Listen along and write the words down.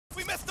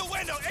We missed the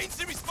window!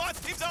 Agency response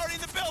team's already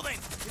in the building!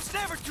 It's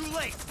never too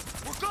late!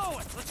 We're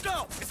going! Let's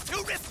go! It's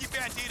too risky,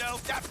 Bandito!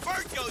 That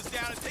bird goes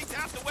down and takes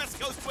half the West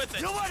Coast with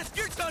it! You know what? If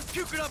you're done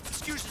puking up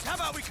excuses, how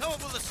about we come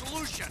up with a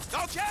solution?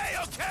 Okay,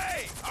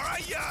 okay!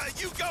 Alright,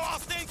 you go, I'll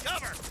stay in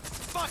cover!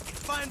 Fuck it,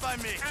 fine by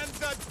me. And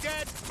the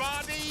dead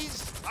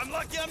bodies? I'm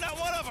lucky I'm not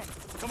one of them!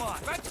 Come on.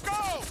 Let's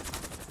go!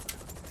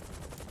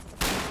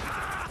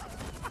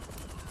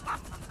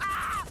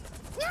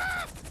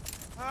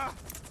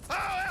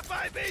 Oh,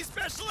 FIB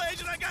Special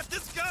Agent, I got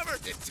this covered!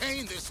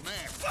 Detain this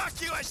man.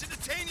 Fuck you, I should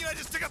detain you, I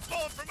just took a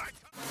bullet from my...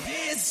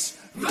 It's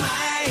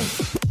my...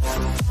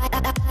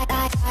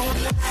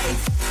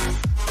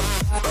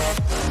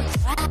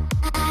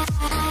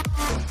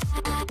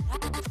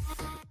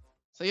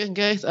 So yun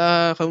guys,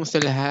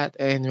 kamusta lahat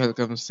and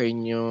welcome sa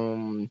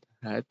inyong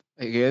lahat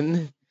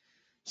again.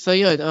 So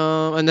yun,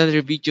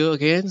 another video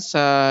again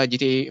sa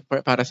GTA,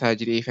 para sa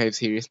GTA 5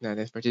 series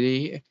natin for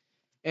today.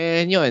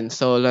 And yun,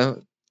 so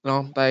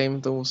long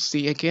time to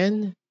see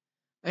again.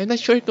 I'm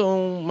not sure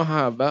kung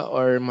mahaba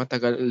or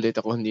matagal ulit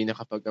ako hindi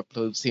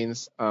nakapag-upload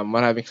since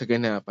maraming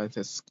kaganapan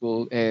sa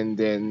school and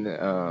then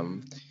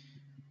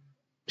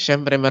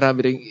syempre marami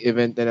ring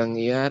event na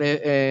nangyayari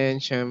and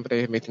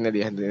syempre may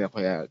tinalihan din ako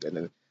kaya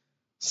ganun.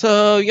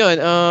 So yun,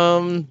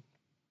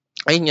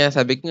 ayun nga,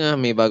 sabi ko nga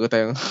may bago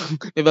tayong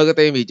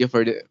video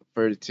for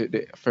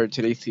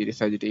today's series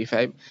sa GTA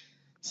 5.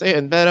 So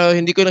yun, pero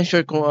hindi ko lang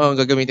sure kung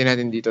gagamitin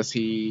natin dito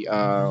si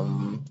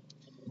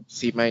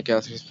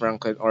Michael, si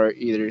Franklin, or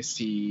either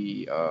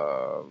si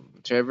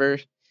Trevor.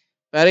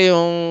 Pero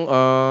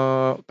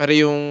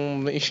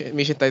yung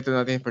mission title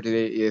natin for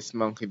today is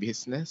Monkey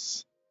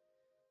Business.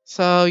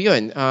 So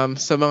yun,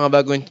 sa mga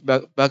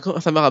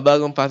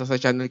bagong pasok sa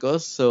channel ko,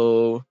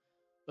 so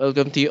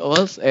welcome to you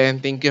all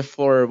and thank you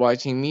for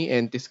watching me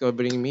and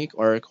discovering me,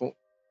 or kung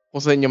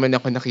saan nyo man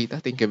ako nakita,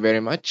 thank you very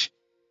much.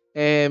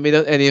 And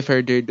without any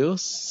further ado,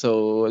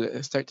 so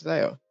let's start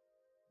tayo.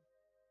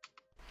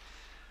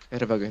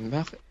 Pero bago yun,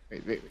 bakit?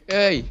 Wait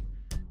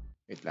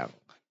lang.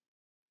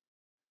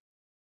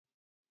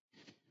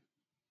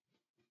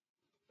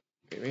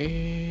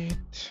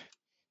 Wait.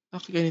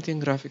 Bakit ganito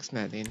yung graphics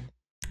natin?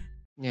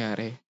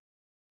 Nangyari.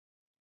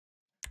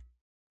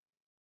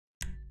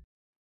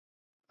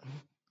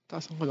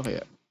 Taasan ko lang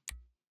kaya.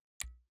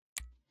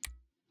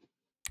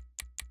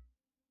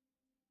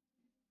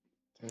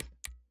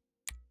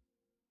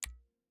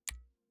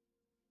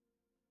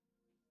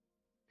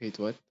 Wait,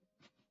 what?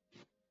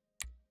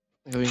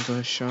 Gawin ko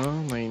siya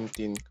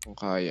 19 kung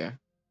kaya.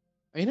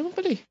 Ayun naman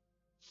pala eh.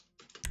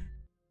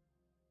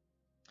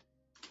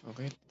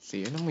 Okay, let's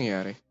see. Anong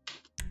mangyari?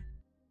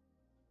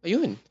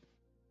 Ayun.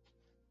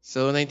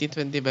 So,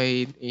 1920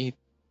 by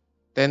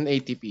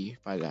 1080p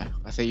pala.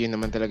 Kasi yun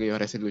naman talaga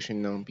yung resolution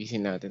ng PC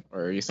natin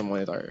or yung sa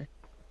monitor.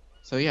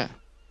 So, yeah.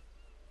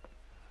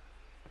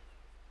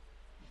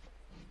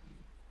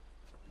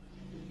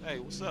 Hey,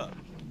 what's up?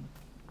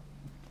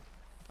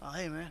 Oh,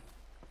 hey, man.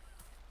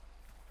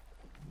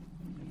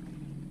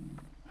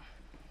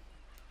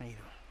 How you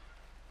doing?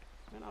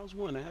 Man, I was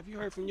wondering, have you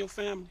heard from your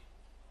family?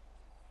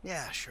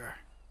 Yeah, sure.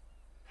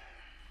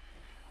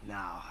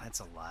 No,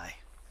 that's a lie.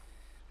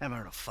 I haven't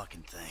heard a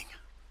fucking thing.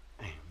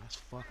 Damn, that's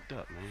fucked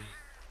up, man.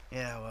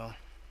 Yeah, well,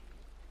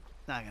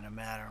 not gonna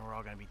matter. We're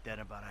all gonna be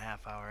dead in about a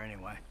half hour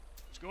anyway.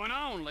 What's going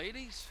on,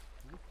 ladies?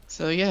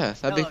 So yeah,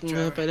 sabi ko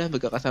nga Trevor. pala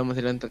magkakasama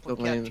silang tatlo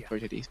What ngayon kept for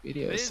today's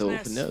video. Business, So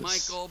who knows?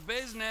 Michael,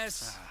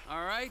 business.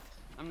 All right?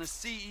 I'm the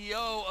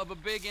CEO of a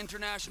big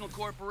international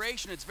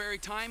corporation. It's very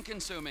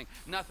time-consuming.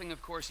 Nothing,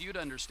 of course, you'd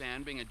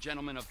understand, being a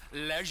gentleman of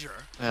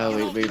leisure.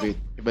 Wait.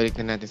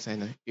 Ibalik na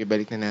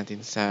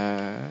natin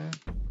sa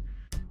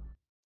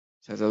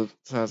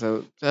sa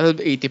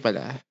 80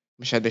 pala.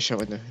 Masyado siya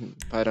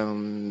parang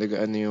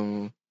nag-ano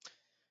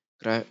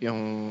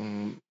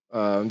yung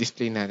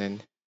display natin.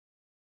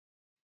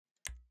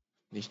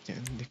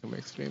 Hindi ko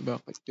ma-explain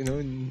bakit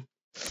yun.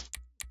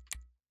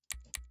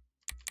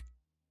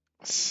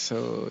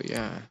 So,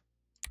 yeah.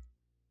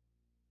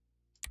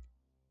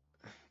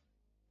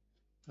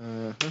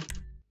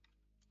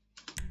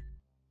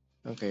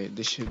 Okay,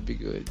 this should be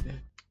good.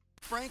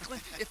 Franklin,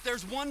 if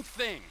there's one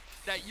thing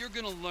that you're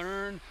gonna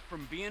learn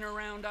from being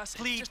around us,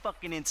 Please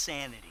fucking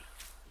insanity.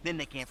 Then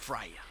they can't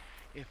fry you.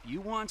 if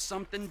you want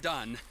something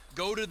done,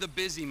 go to the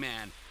busy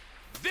man.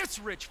 This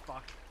rich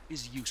fuck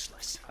is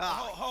useless.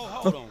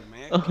 Hold on,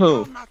 man.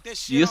 Oh, Knock that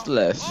shit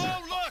useless.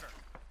 off. Oh, look!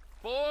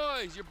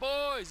 Boys, you're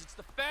boys. It's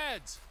the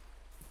feds.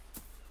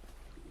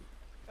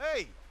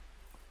 Hey,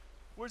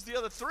 where's the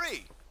other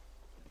three?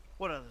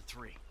 What other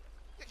three?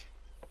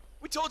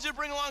 We told you to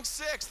bring along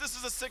 6. This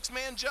is a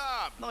 6-man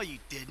job. No, you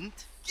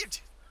didn't.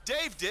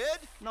 Dave did.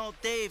 No,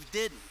 Dave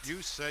didn't.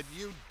 You said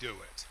you'd do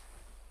it.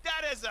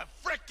 That is a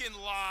frickin'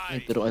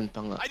 lie. Nagturuan pa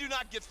nga. I do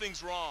not get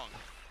things wrong.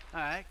 All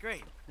right,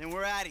 great. Then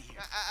we're out of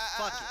here.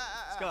 Fuck it.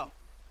 Let's go.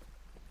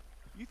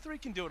 You 3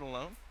 can do it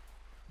alone.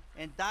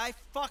 And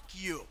fuck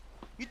you.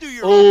 You do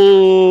your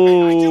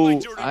I do my Oh,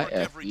 dirty I work F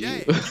every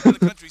day. you. Keeping the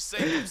country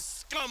safe from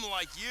scum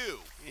like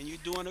you. And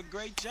you're doing a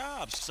great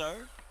job,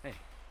 sir. Hey,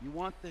 you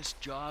want this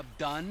job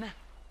done?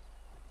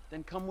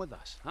 then come with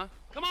us, huh?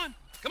 Come on,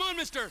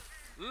 Mr.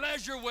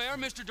 Leisureware,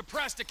 Mr.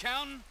 Depressed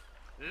Accountant.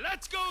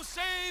 Let's go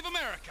save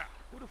America.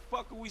 Who the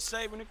fuck are we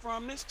saving it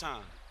from this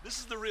time? This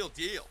is the real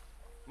deal.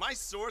 My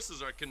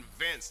sources are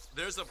convinced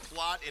there's a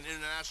plot in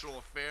international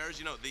affairs,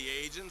 you know, the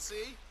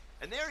agency,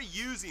 and they're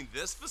using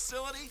this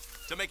facility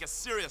to make a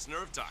serious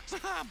nerve toxin.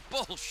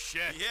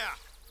 Bullshit. Yeah.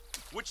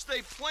 Which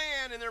they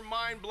plan in their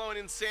mind-blowing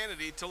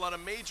insanity to let a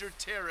major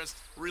terrorist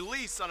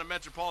release on a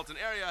metropolitan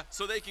area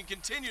so they can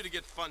continue to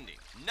get funding.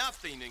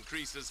 Nothing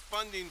increases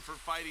funding for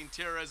fighting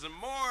terrorism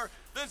more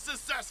than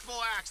successful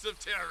acts of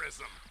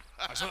terrorism.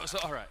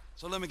 All right.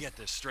 So let me get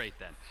this straight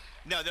then.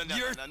 No.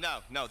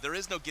 There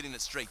is no getting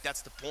it straight.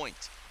 That's the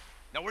point.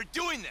 Now we're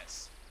doing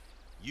this.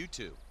 You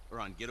two are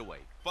on getaway.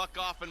 Fuck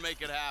off and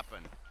make it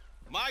happen.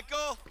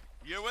 Michael,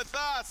 you're with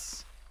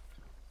us.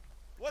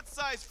 What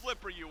size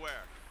flipper you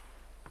wear?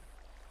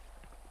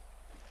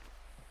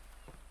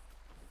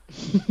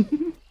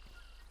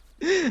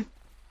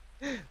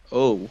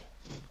 Oh.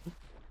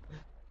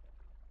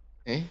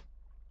 Eh?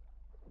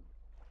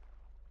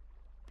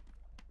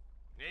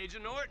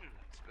 Agent Norton,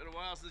 it's been a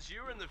while since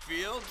you were in the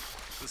field.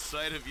 The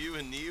sight of you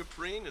in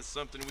neoprene is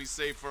something we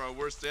save for our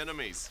worst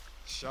enemies.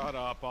 Shut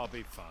up, I'll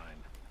be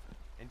fine.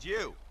 And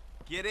you,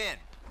 get in.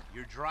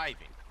 You're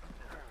driving.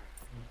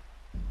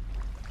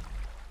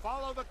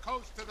 Follow the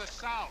coast to the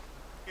south.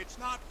 It's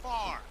not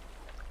far.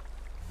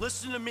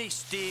 Listen to me,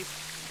 Steve.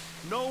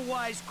 No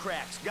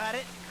wisecracks, got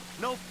it?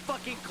 No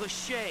fucking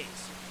cliches.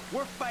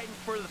 We're fighting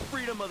for the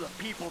freedom of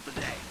the people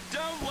today.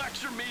 Don't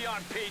lecture me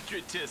on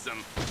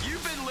patriotism.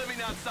 You've been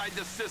living outside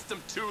the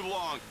system too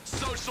long.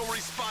 Social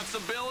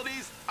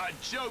responsibilities, a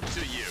joke to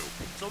you.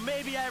 So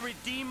maybe I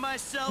redeem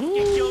myself,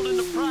 get killed in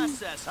the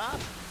process, huh?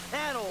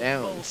 That old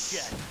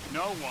bullshit.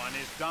 No one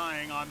is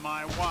dying on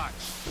my watch.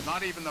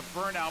 Not even the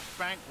burnout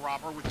bank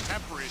robber with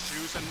temper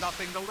issues and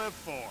nothing to live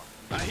for.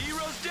 A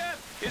hero's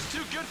death is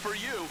too good for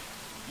you.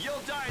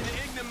 You'll die in the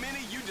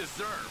ignominy you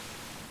deserve.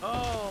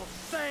 Oh,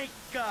 thank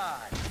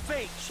God.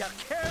 Fate shall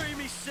carry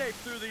me safe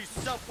through these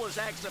selfless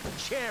acts of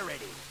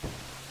charity.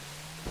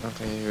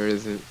 Okay, where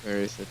is it? Where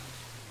is it?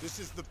 This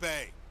is the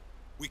bay.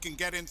 We can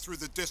get in through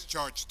the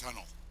discharge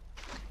tunnel.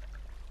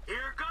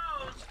 Here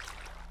goes.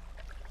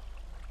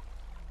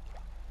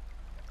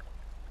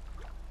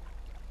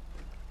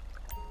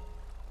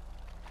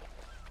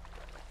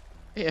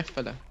 Eh, F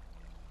pala.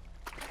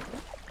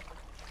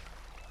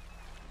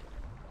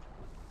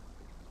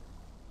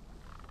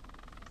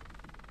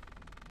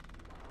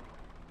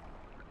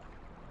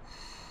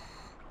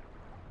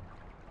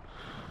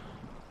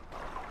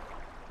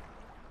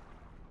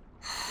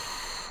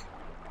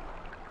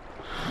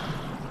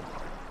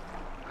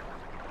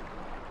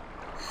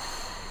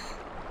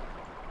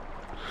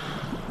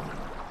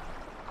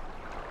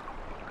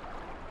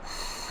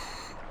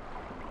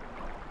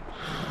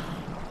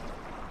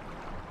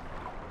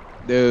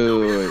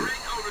 Dude.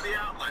 Over the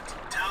outlet.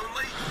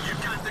 Townley,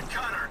 you've got the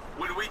cutter.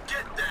 When we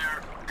get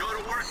there, go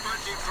to work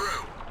punching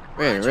through.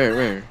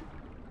 Where?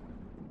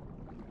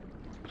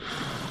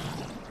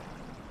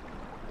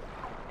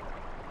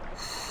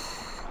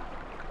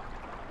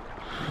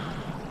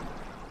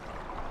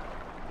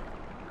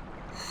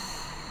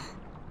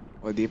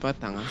 O di pa,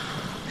 tanga.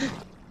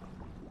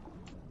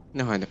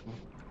 Nahanap mo.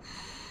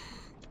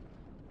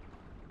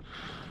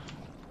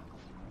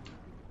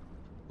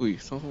 Uy,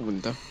 saan ka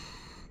pupunta?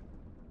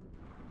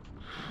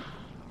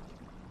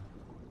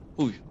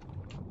 Uy.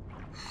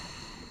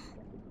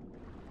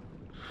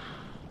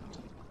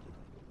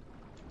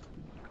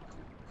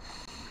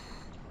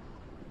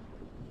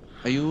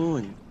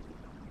 Ayun.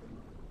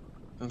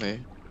 Okay.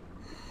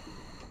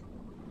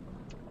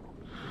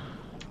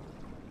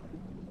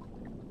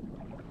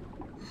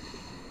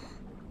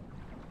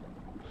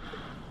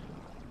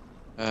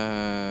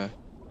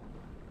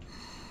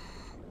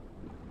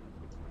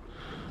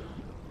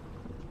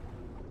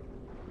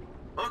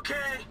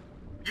 Okay,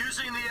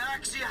 using the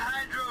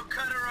oxyhydro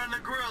cutter on the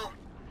grill.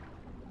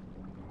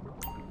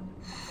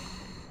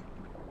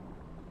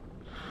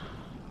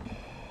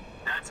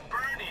 That's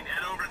burning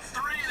at over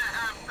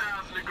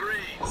 3,500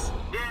 degrees.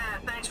 Yeah,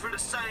 thanks for the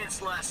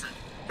science lesson.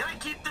 Can I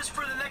keep this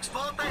for the next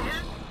vault I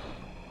hit?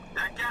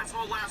 That gas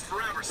won't last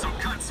forever, so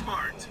cut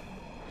smart.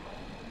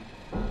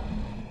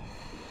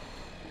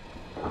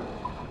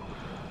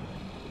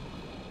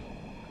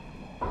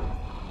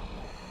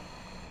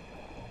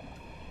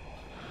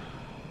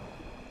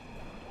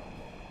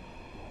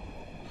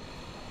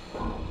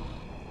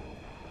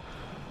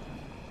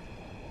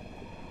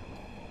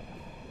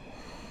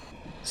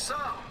 So,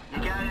 you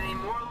got any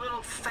more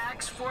little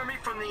facts for me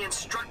from the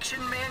instruction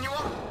manual?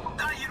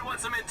 Thought you'd want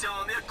some intel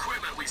on the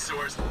equipment we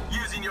sourced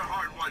using your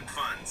hard-won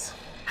funds.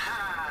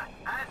 Ha!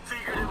 I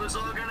figured it was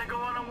all gonna go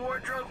on a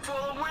wardrobe full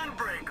of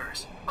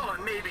windbreakers. Oh,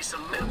 and maybe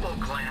some nipple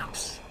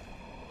clamps.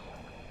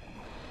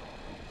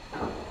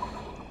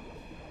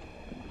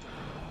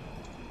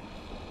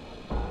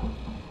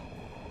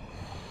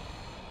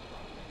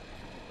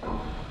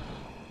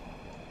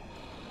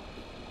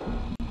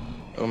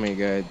 Oh my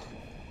god.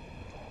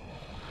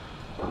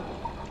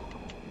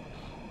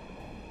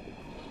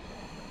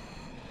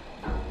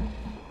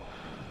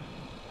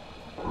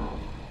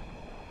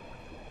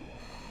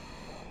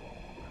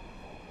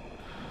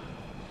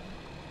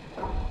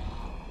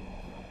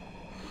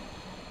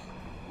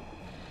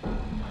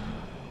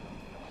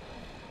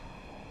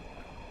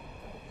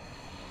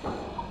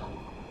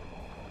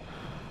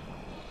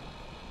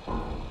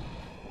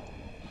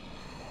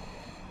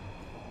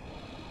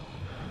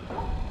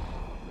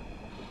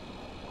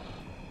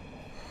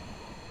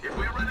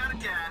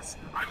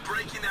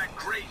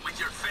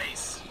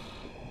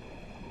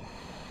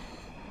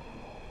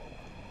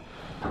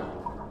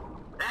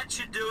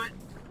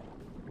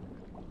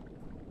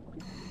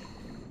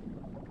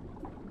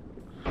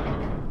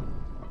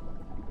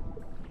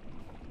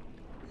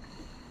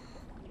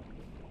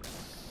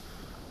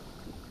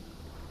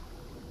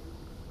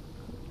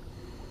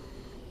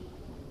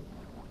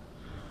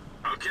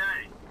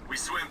 We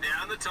swim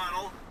down the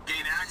tunnel,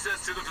 gain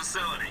access to the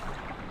facility.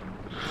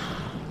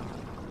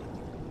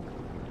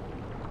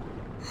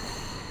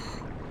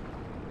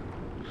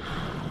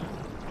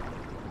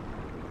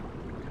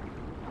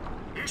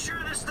 You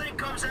sure this thing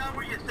comes out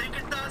where you think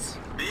it does?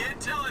 The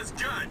intel is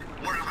good.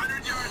 We're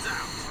 100 yards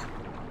out.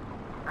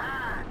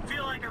 I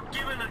feel like I'm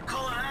giving a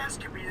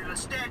colonoscopy to the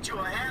Statue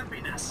of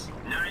Happiness.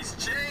 Nice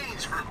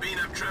change from beating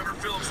up Trevor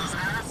Philips'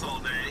 ass all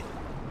day.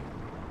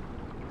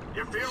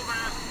 You feel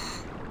that?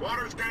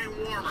 Water's getting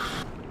warmer.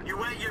 You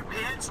wet your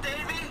pants,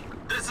 Davey?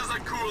 This is a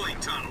cooling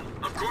tunnel.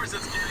 Of course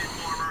it's getting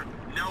warmer.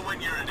 No one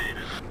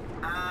urinated.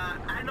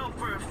 I know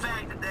for a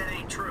fact that that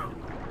ain't true.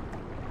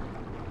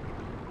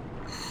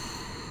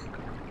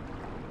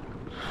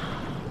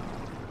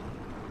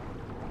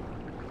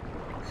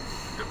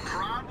 The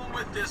problem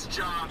with this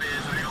job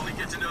is I only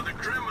get to know the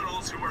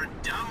criminals who are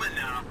dumb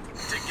enough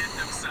to get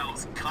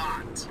themselves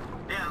caught.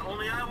 Yeah,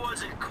 only I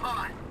wasn't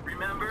caught,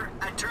 remember?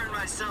 I turned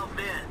myself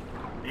in.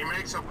 He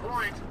makes a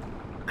point.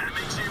 That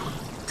makes you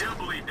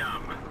doubly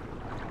dumb.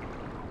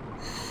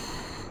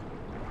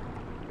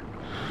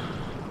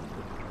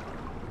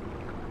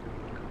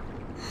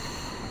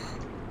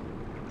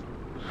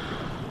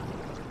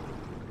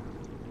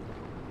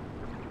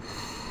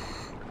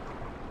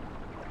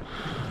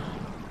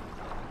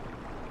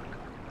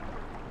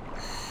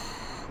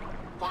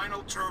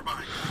 Final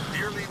turbine.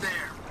 Nearly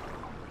there.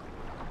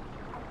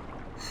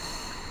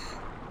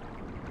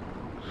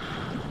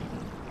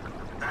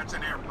 That's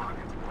an air pocket.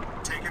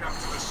 Take it up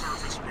to the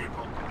surface,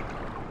 people.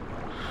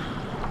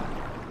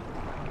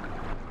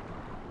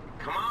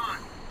 Come on,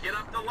 get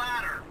up the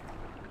ladder.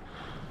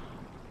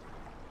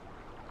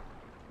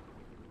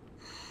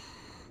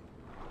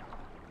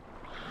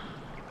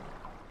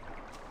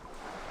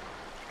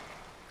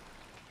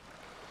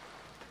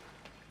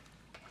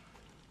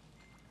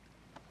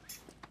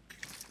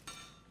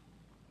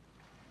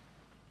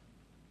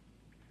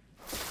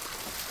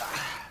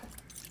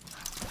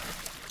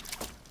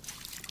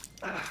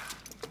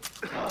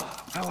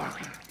 How are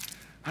we?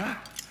 Huh?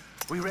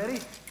 We ready?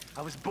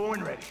 I was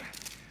born ready.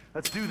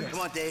 Let's do this. Come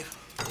on, Dave.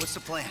 What's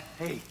the plan?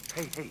 Hey.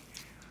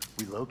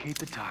 We locate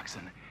the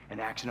toxin and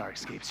action our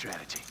escape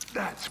strategy.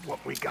 That's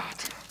what we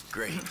got.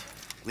 Great.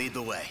 Lead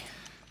the way.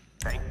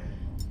 Hey.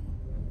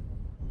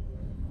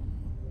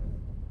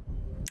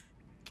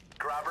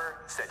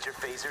 Grabber, set your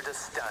phaser to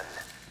stun.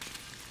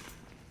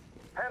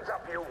 Hands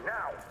up, you,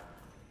 now.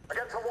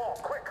 Against the wall,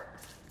 quick.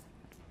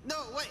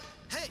 No, wait.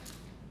 Hey!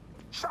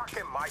 Shock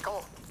him,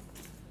 Michael.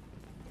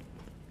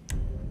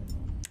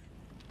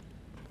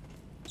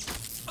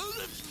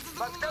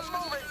 Let's get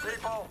moving,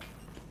 people.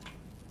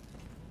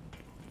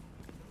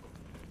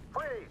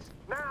 Freeze,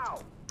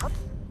 now.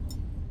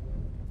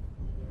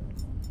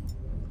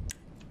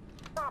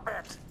 Stop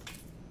it.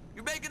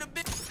 You're making a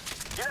big...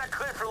 You're not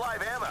clear for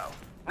live ammo.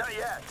 Not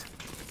yet.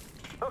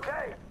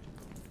 Okay,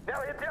 now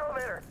hit the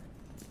elevator.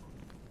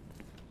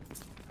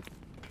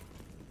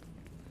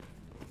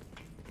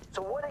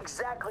 So what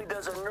exactly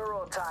does a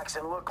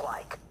neurotoxin look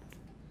like?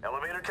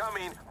 Elevator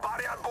coming.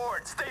 Body on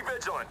board. Stay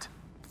vigilant.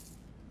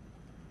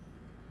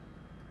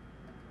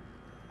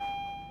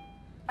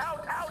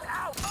 Out!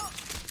 Oh.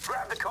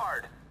 Grab the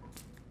card.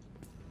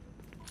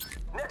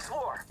 Next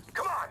floor.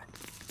 Come on.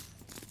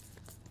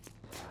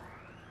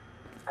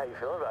 How you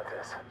feeling about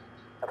this?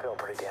 I'm feeling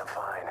pretty damn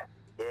fine.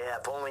 Yeah,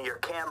 if only your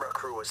camera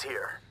crew was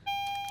here.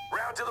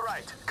 Round to the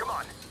right. Come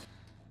on.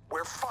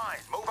 We're fine.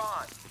 Move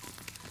on.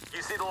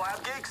 You see the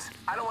lab geeks?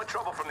 I don't want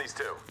trouble from these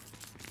two.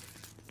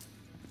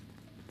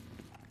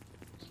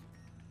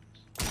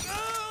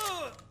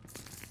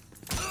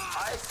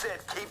 I said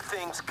keep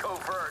things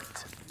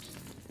covert.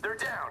 They're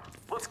down.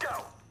 Let's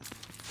go.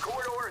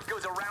 Corridor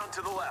goes around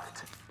to the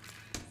left.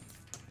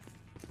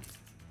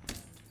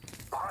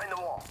 Behind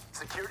the wall.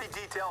 Security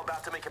detail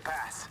about to make a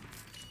pass.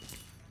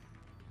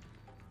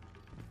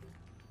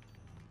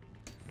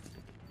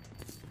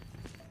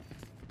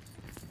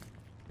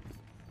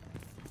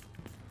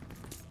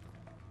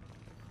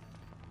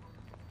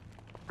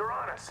 They're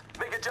on us.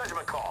 Make a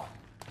judgment call.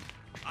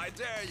 I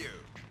dare you.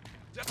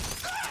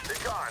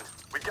 They're gone.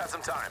 We've got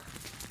some time.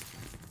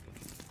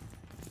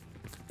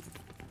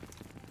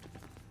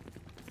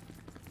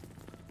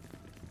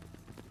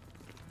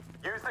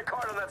 Use the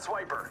card on that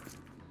swiper.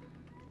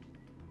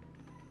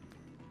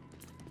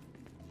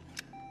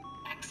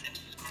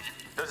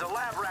 There's a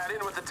lab rat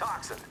in with the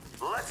toxin.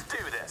 Let's do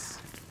this.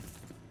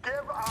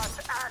 Give us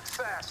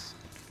access.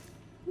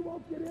 You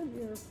won't get in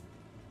here.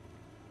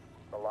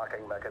 The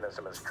locking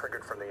mechanism is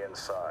triggered from the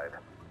inside.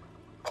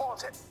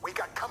 Pause it. We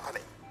got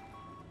company.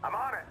 I'm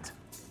on it.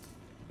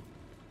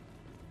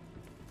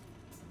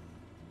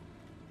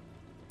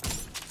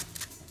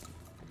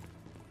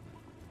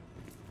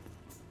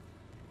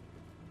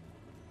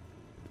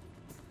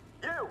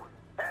 You,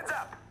 hands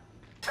up.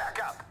 Back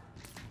up.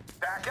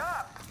 Back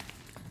up.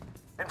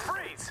 And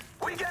freeze.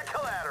 We got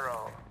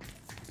collateral.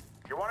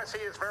 You want to see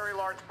his very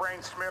large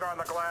brain smeared on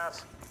the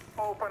glass?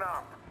 Open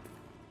up.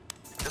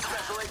 The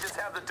special agents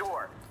have the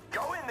door.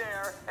 Go in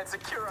there and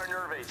secure our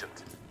nerve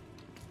agent.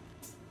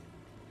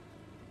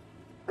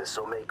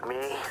 This'll make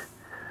me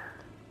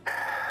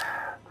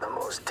the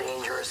most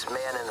dangerous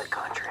man in the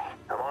country.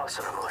 I'm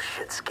also the most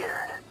shit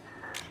scared.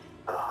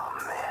 Oh,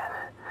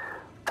 man.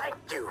 Thank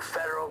you,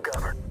 federal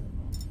government.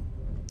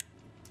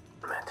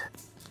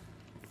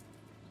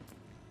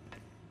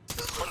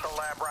 Put the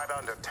lab right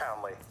under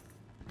Townley.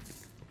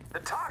 The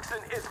toxin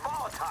is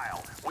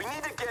volatile. We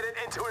need to get it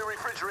into a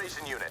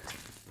refrigeration unit.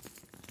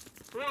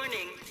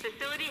 Warning,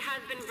 facility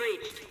has been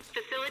breached.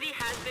 Facility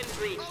has been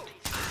breached.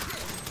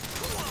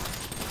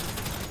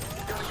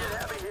 It's gonna get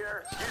heavy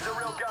here. Use a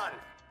real gun.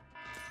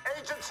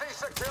 Agency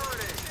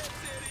security.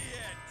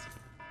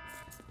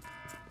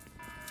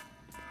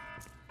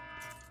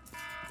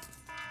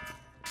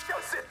 Go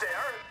sit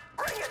there.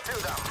 Bring it to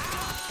them.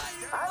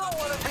 I don't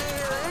want to be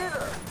here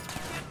either.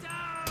 Get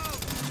down!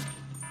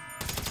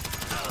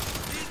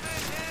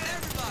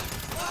 Everybody!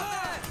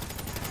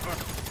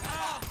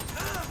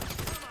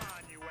 Come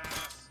on, you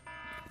ass.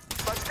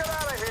 Let's get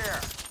out of here.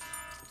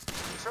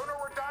 Sooner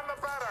we're done, the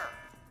better.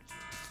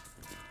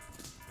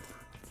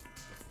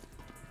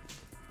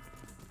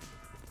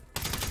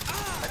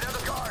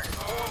 Another guard.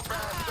 Poor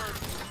bastard.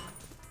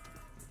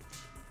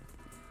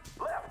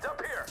 Left,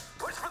 up here.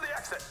 Push for the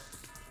exit.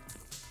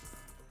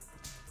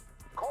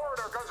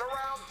 Corridor goes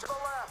around to the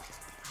left.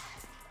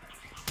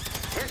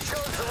 You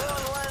chose the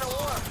wrong line of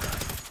work.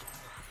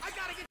 I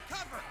gotta get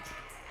cover!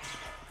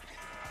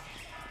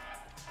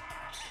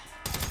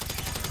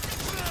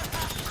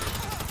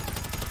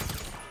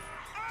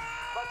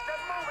 Let's get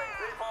moving,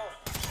 people.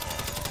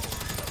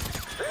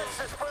 This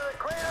is for the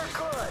greater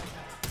good.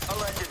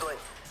 Allegedly.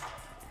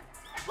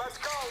 Let's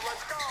go,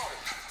 let's go.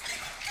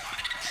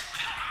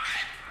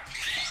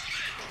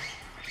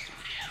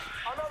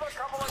 Another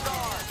couple of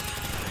guards.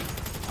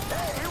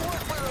 Hey, you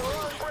work for the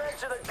wrong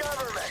branch of the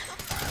government.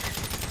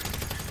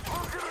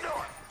 Move to the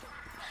north.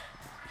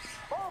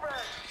 Move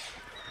it.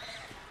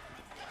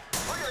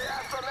 Look at the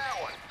ass on that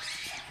one.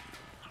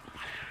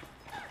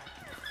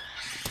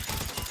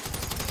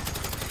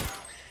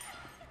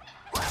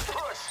 Left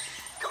push.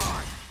 Come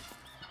on.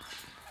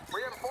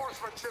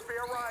 Reinforcements should be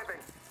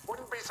arriving.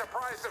 Wouldn't be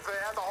surprised if they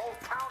had the whole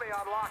county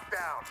on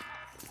lockdown.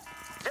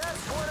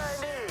 Just what I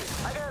need.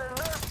 I got a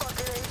nerve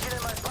fucking agent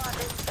in my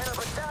pocket and a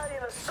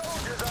battalion of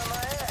soldiers on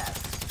my ass.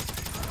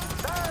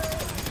 Sorry,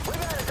 we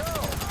gotta go.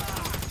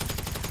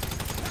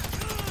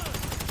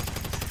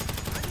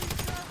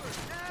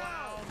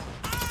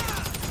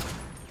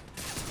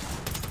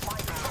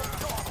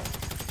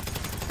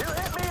 You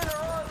hit me in the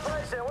wrong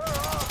place and we're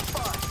all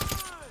fucked.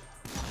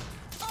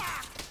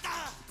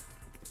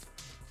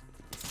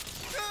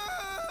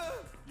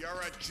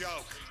 You're a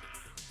joke.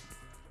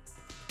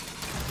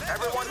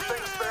 Everyone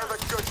thinks they're the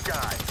good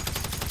guy.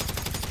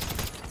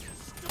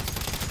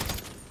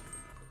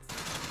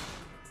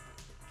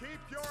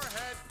 Keep your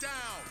head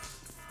down.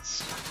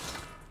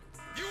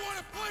 You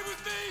wanna play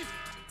with me?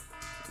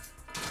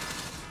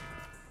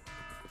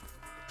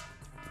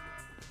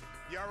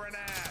 You're an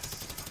ass.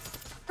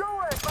 Do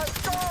it!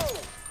 Let's go!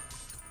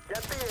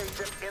 Get the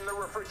agent in the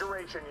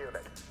refrigeration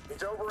unit.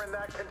 He's over in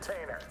that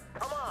container.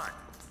 Come on!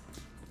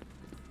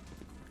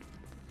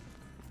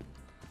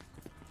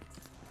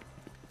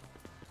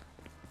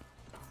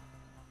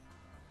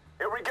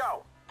 Here we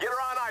go. Get her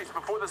on ice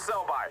before the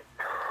sell-by.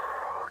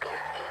 Okay,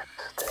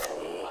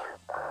 steady.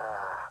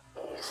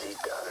 Easy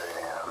done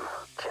him.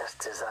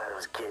 Just as I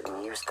was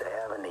getting used to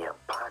having the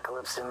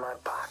apocalypse in my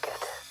pocket.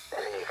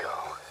 There you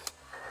go.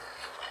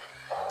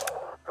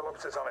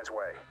 Phillips is on his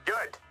way.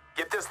 Good.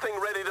 Get this thing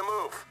ready to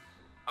move.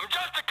 I'm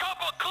just a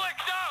couple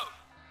clicks out!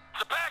 Is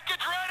the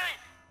package ready?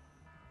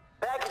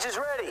 Package is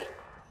ready.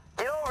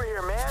 Get over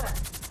here, man.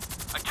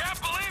 I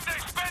can't believe they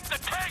spent the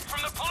tank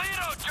from the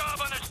Polito job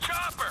on his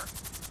chopper!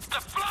 The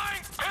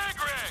flying pig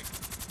rig!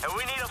 And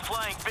we need a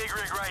flying pig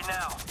rig right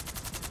now.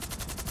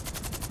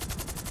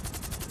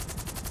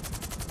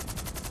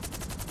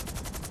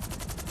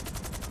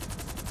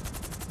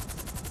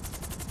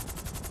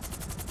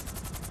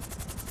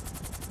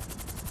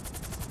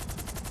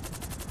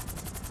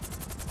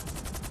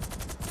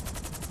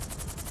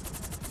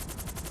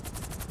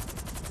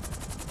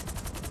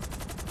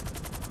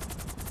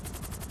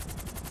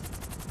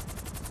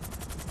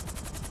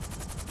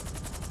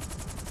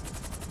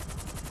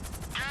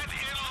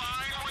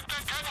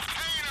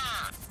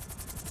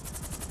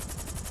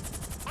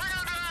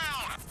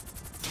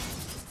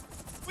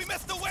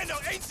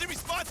 Agency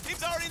response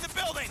team's already in the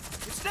building!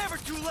 It's never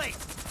too late!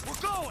 We're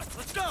going!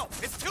 Let's go!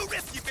 It's too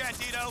risky,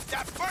 Bandito!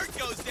 That bird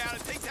goes down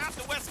and takes half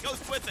the West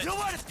Coast with it! You know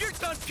what? If you're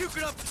done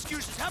puking up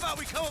excuses, how about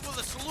we come up with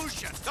a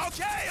solution?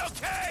 Okay,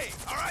 okay!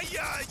 Alright,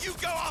 you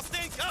go, I'll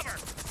stay in cover!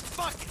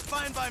 Fuck it,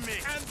 fine by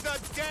me. And the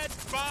dead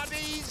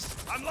bodies?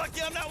 I'm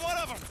lucky I'm not one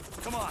of them!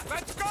 Come on.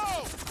 Let's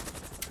go!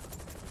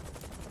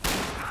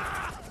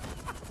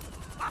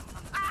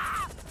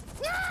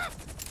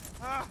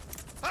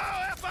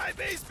 Oh,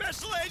 FIB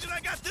Special Agent, I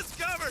got this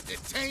covered!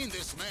 Detain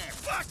this man.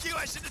 Fuck you,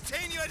 I should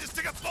detain you, I just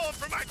took a bullet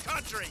for my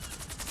country!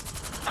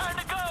 Time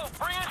to go!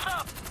 Bring us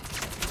up!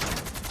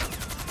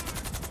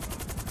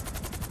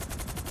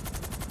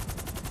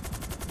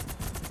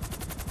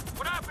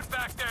 What happened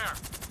back there?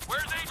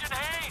 Where's HQ?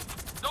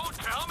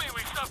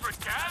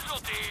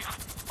 casualties.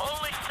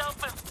 Only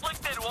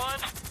self-inflicted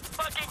ones.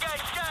 Fucking guy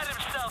shot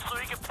himself so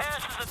he could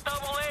pass as a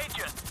double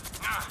agent.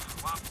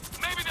 Well,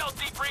 maybe they'll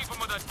debrief him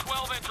with a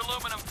 12-inch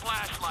aluminum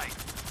flashlight.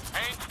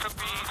 Haynes took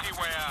the easy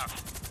way out.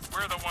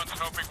 We're the ones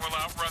hoping we'll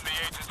outrun the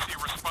agency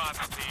response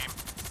team.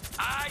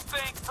 I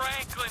think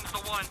Franklin's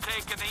the one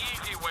taking the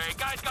easy way.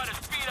 Guy's got his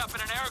feet up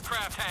in an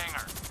aircraft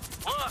hangar.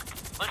 Look,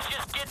 let's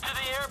just get to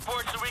the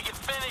airport so we can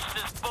finish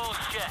this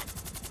bullshit.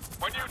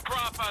 When you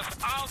drop us,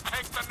 I'll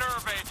take the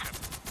nerve agent.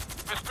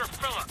 Mr.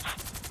 Phillips,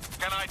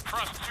 can I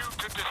trust you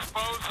to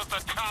dispose of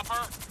the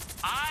chopper?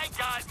 I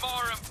got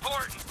more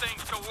important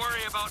things to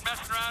worry about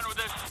messing around with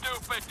this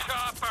stupid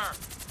chopper.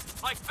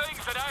 Like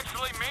things that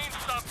actually mean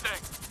something.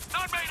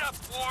 Not made-up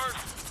wars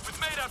with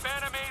made-up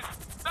enemies.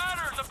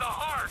 Matters of the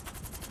heart.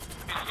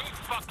 Is he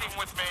fucking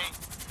with me?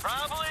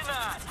 Probably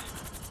not.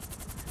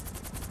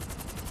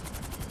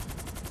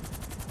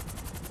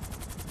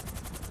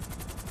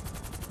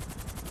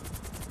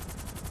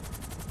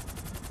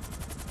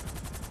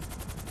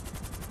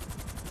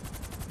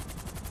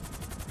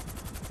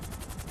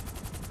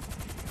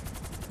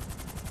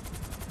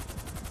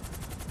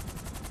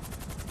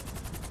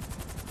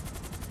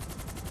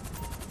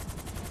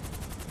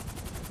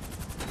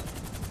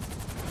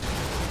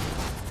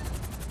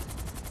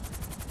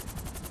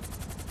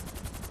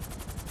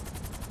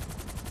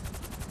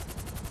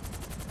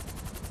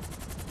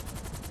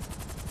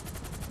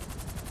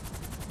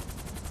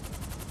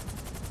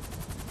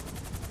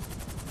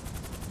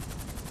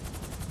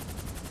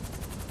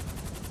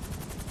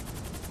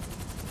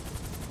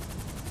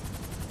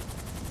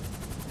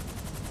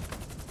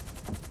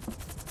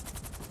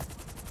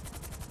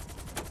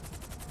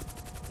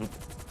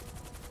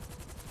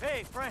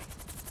 Hey, Frank.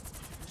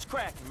 It's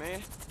cracking,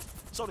 man.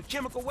 So the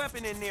chemical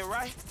weapon in there,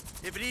 right?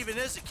 If it even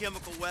is a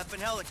chemical weapon,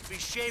 hell, it could be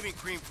shaving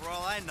cream for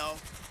all I know.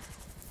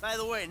 By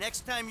the way,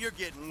 next time you're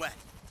getting wet.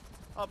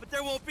 Oh, but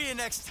there won't be a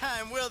next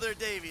time, will there,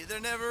 Davey? There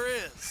never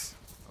is.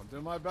 I'll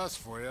do my best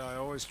for you. I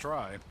always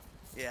try.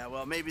 Yeah,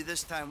 well, maybe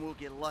this time we'll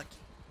get lucky.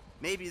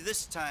 Maybe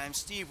this time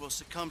Steve will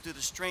succumb to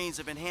the strains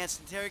of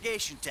enhanced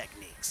interrogation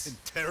techniques.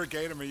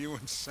 Interrogate him? Are you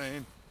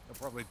insane? They're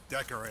probably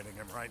decorating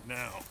him right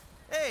now.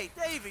 Hey,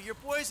 Davey, your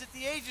boys at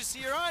the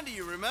agency are onto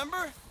you,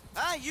 remember?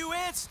 Huh? You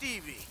and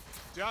Stevie.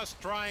 Just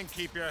try and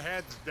keep your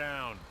heads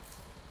down.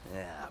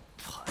 Yeah,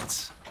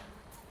 putz.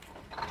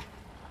 What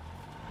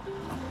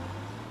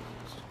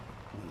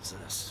is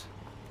this?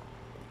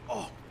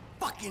 Oh,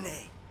 fucking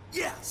A.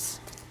 Yes!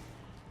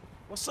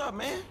 What's up,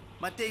 man?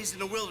 My days in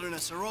the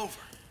wilderness are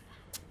over.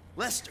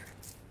 Lester,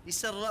 he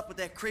settled up with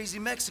that crazy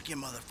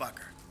Mexican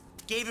motherfucker.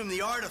 Gave him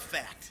the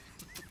artifact.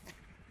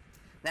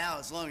 Now,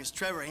 as long as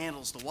Trevor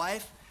handles the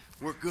wife,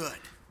 we're good.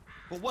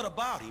 But what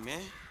about him,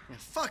 man? Yeah,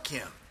 fuck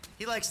him.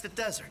 He likes the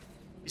desert.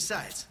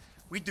 Besides,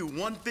 we do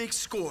one big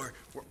score,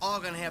 we're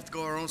all gonna have to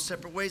go our own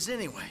separate ways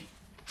anyway.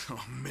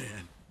 Oh,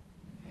 man.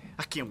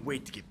 I can't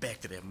wait to get back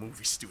to that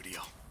movie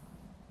studio.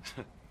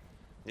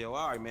 Yo,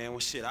 all right, man. Well,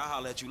 shit, I'll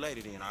holler at you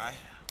later then, all right?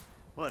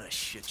 What a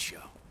shit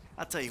show.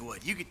 I'll tell you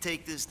what, you could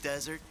take this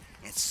desert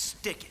and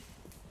stick it.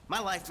 My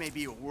life may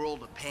be a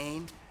world of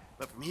pain,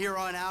 but from here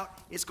on out,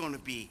 it's gonna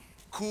be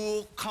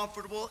cool,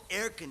 comfortable,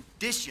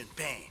 air-conditioned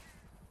pain.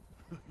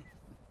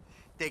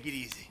 Take it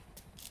easy.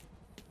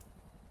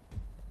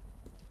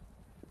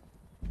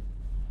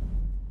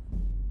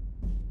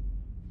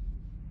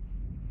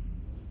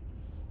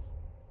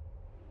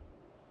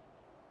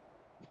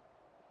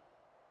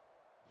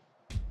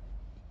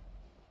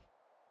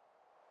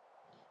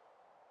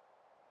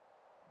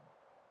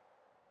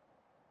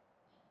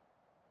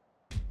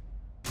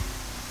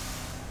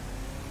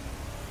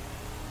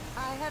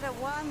 I had a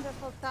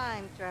wonderful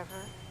time,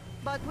 Trevor.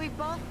 But we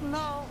both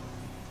know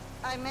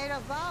I made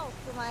a vow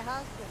to my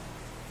husband.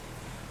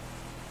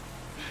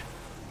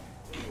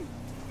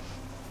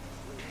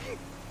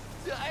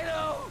 I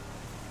know!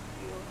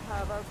 You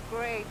have a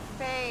great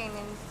pain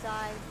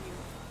inside you,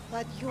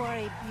 but you are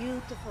a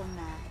beautiful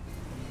man.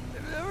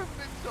 I've never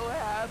been so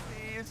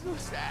happy and so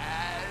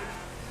sad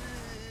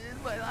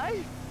in my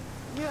life.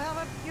 You have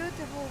a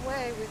beautiful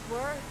way with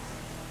words.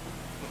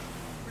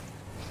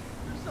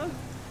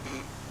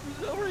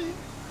 For some reason,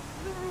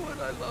 everyone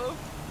I love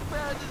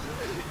abandons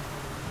me.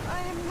 I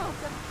am not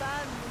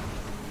abandoning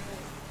you.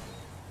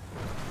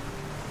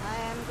 I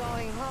am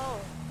going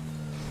home.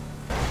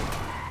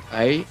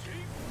 Ay,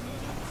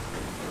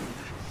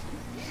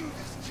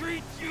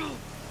 Treat you.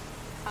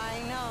 I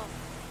know.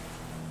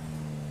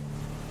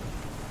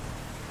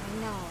 I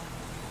know.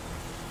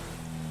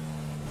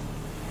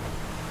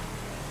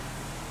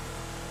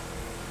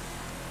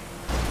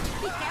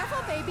 Be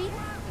careful, baby.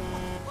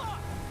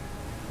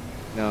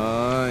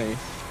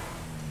 nice.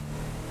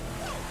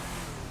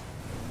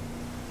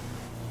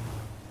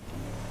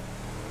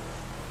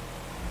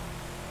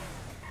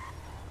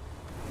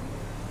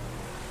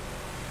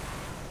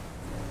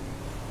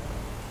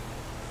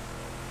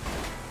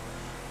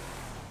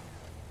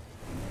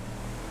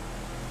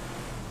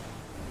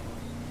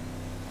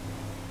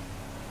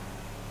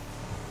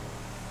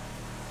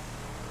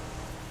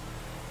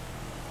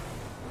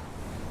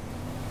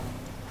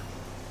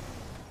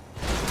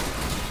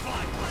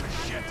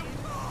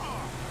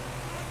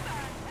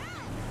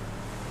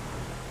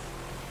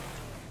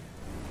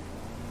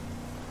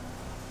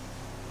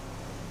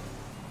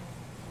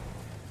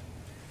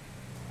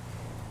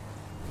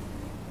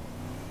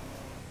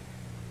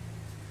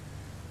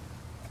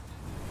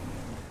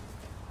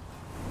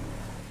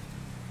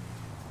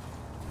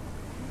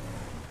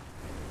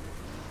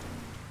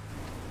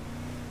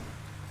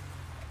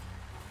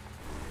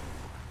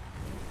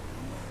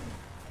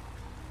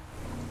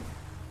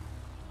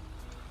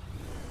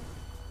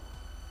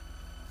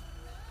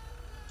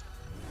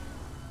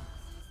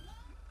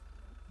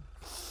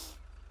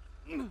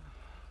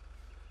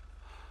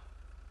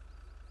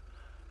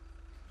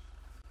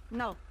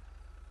 No.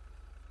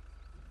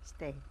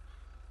 Stay.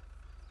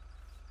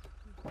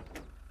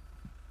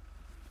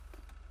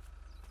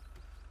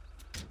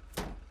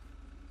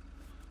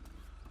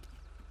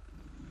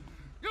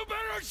 You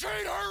better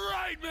treat her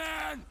right,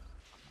 man!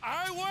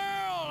 I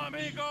will,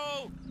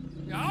 amigo!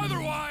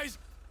 Otherwise,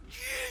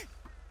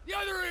 the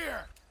other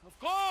ear! Of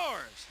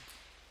course.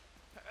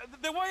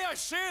 The way I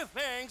see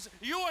things,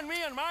 you and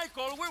me and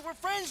Michael, we're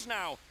friends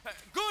now.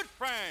 Good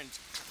friends.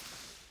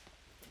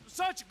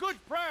 Such good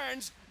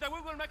friends that we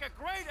will make a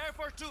great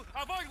effort to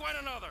avoid one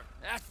another.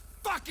 That's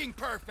fucking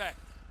perfect!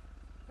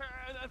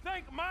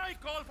 Thank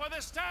Michael for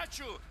the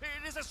statue.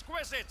 It is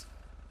exquisite.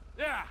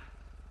 Yeah.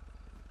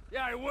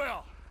 Yeah, I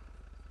will.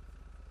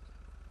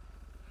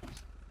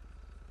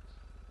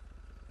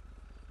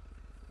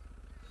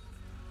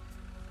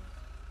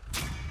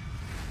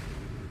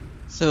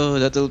 So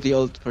that will be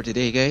all for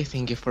today, guys.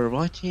 Thank you for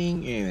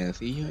watching, and I'll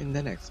see you in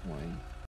the next one.